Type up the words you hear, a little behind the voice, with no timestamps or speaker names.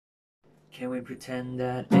Can we pretend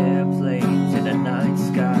that airplanes in the night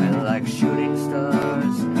sky like shooting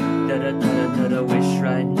stars? Da da da da da, wish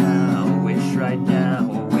right now, wish right now,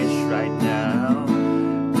 wish right now.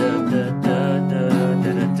 Da da da da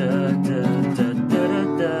da da da da da da da da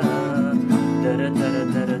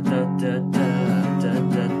da da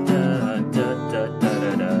da da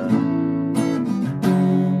da da.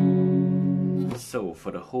 So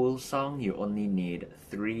for the whole song, you only need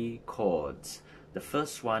 3 chords. The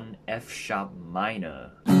first one, F sharp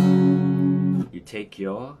minor. You take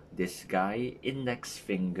this guy index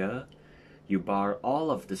finger, you bar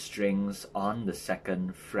all of the strings on the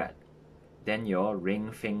 2nd fret. Then your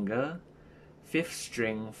ring finger, 5th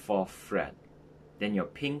string 4th fret. Then your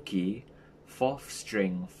pinky, 4th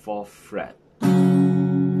string 4th fret.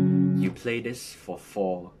 You play this for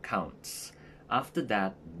 4 counts. After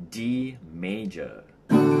that, D major.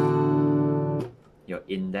 Your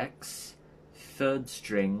index, 3rd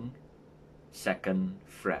string, 2nd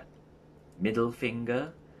fret. Middle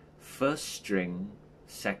finger, 1st string,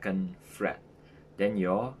 2nd fret. Then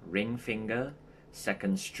your ring finger,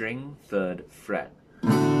 2nd string, 3rd fret.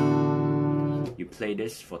 You play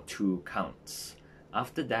this for 2 counts.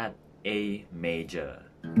 After that, A major.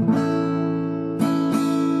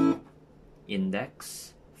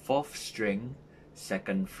 Index, 4th string,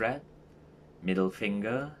 2nd fret. Middle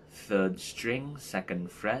finger, 3rd string, 2nd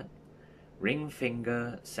fret. Ring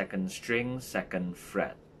finger, 2nd string, 2nd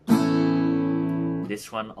fret.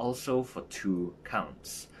 This one also for 2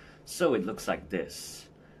 counts. So it looks like this.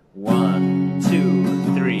 1,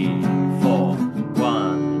 2, 3, 4.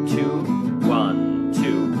 1, 2, 1,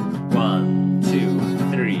 2, 1, 2,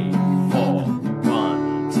 3, 4.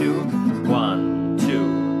 1, 2, 1,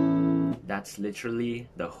 2. That's literally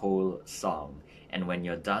the whole song. And when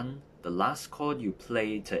you're done, the last chord you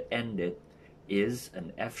play to end it is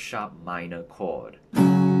an F sharp minor chord.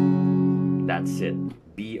 That's it.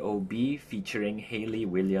 B.o.B featuring Hayley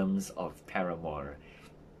Williams of Paramore,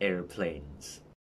 Airplanes.